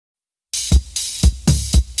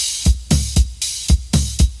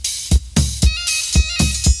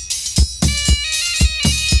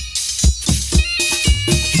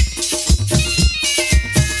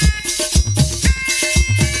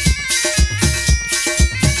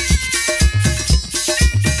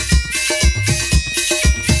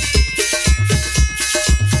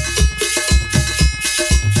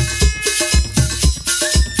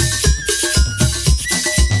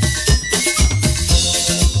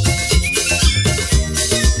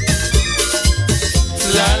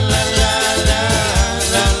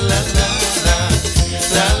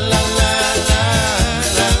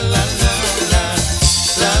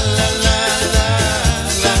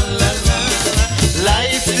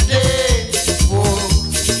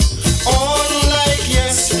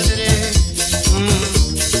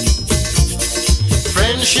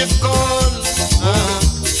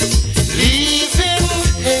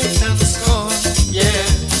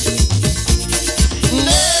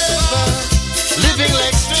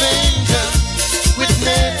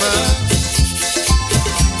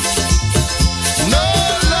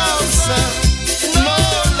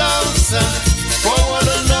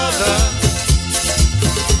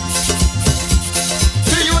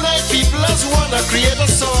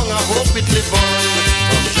keep it live on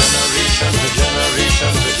from generation to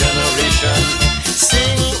generation to generation.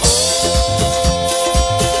 Sing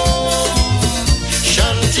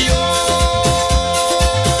Shanti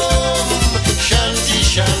Shanti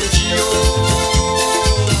Shanti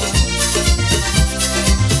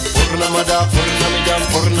Purnamada Purnamidam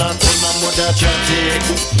Purnamuda Chanti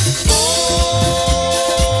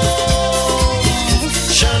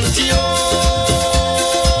Shanti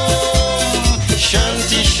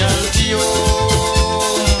Shanti Shanti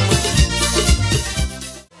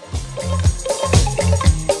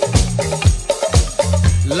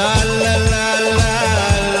La la la la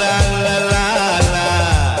la la la la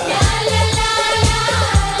la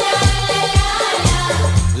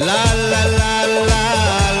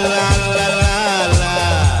la la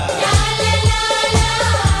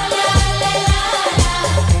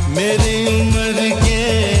मेरी उम्र के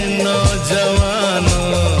नौजवानों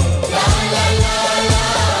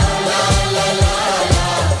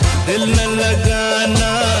दिल न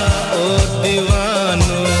लगाना ओ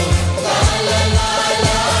दीवानों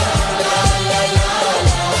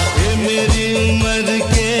ये मेरी उम्र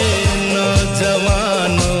के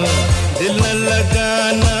नौजवानों दिल न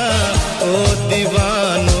लगाना ओ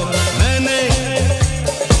दीवानों मैंने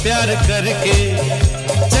प्यार करके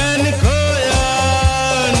चैन खोया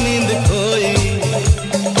नींद खोई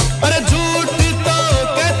अरे झूठ तो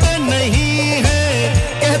कहते नहीं है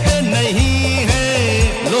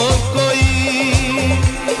लोग कोई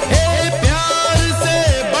ए प्यार से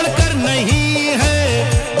बढ़कर नहीं है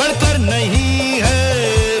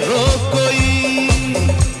रोग कोई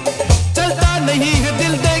चलता नहीं है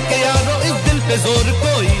दिल दे के यारो इस दिल पे जोर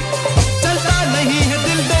कोई चलता नहीं है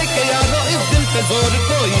दिल दे के यारो इस दिल पे जोर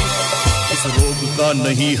कोई इस रोग का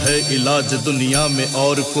नहीं है इलाज दुनिया में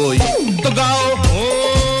और कोई तो गाओ हो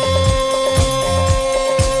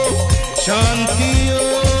शांति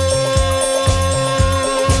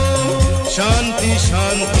शांति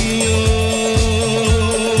शांति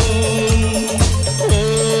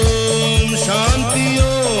ओम शांति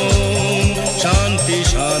शांति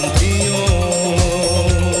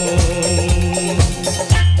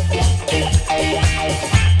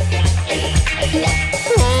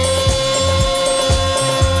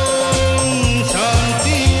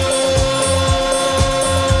शांति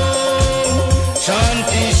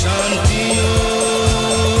शांति शांति